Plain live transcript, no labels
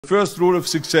The first rule of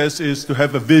success is to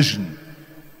have a vision.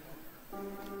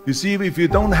 You see, if you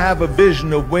don't have a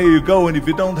vision of where you go, and if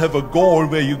you don't have a goal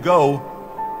where you go,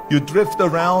 you drift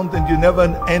around and you never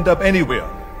end up anywhere.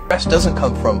 Stress doesn't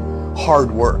come from hard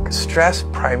work. Stress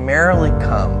primarily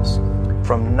comes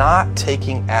from not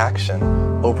taking action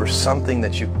over something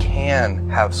that you can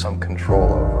have some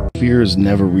control over. Fear is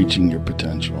never reaching your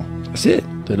potential. That's it.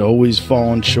 That always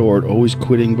falling short, always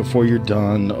quitting before you're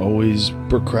done, always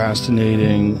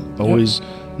procrastinating, always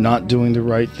not doing the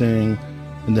right thing.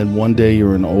 And then one day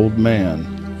you're an old man.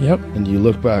 And you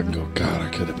look back and go, God, I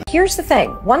could have been. Here's the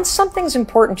thing. Once something's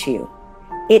important to you,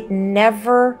 it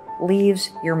never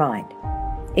leaves your mind.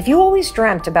 If you always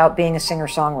dreamt about being a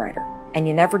singer-songwriter and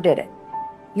you never did it,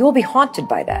 you will be haunted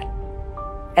by that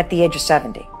at the age of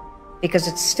 70 because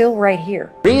it's still right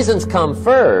here. Reasons come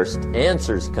first,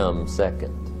 answers come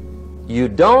second. You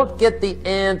don't get the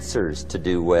answers to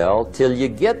do well till you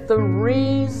get the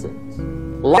reasons.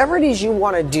 Whatever it is you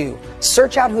want to do,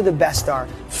 search out who the best are,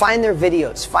 find their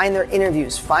videos, find their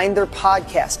interviews, find their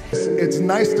podcasts. It's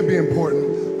nice to be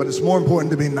important, but it's more important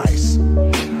to be nice.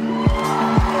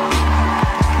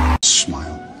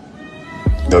 Smile.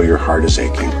 Though your heart is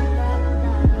aching,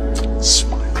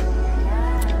 smile.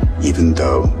 Even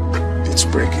though it's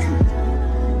breaking.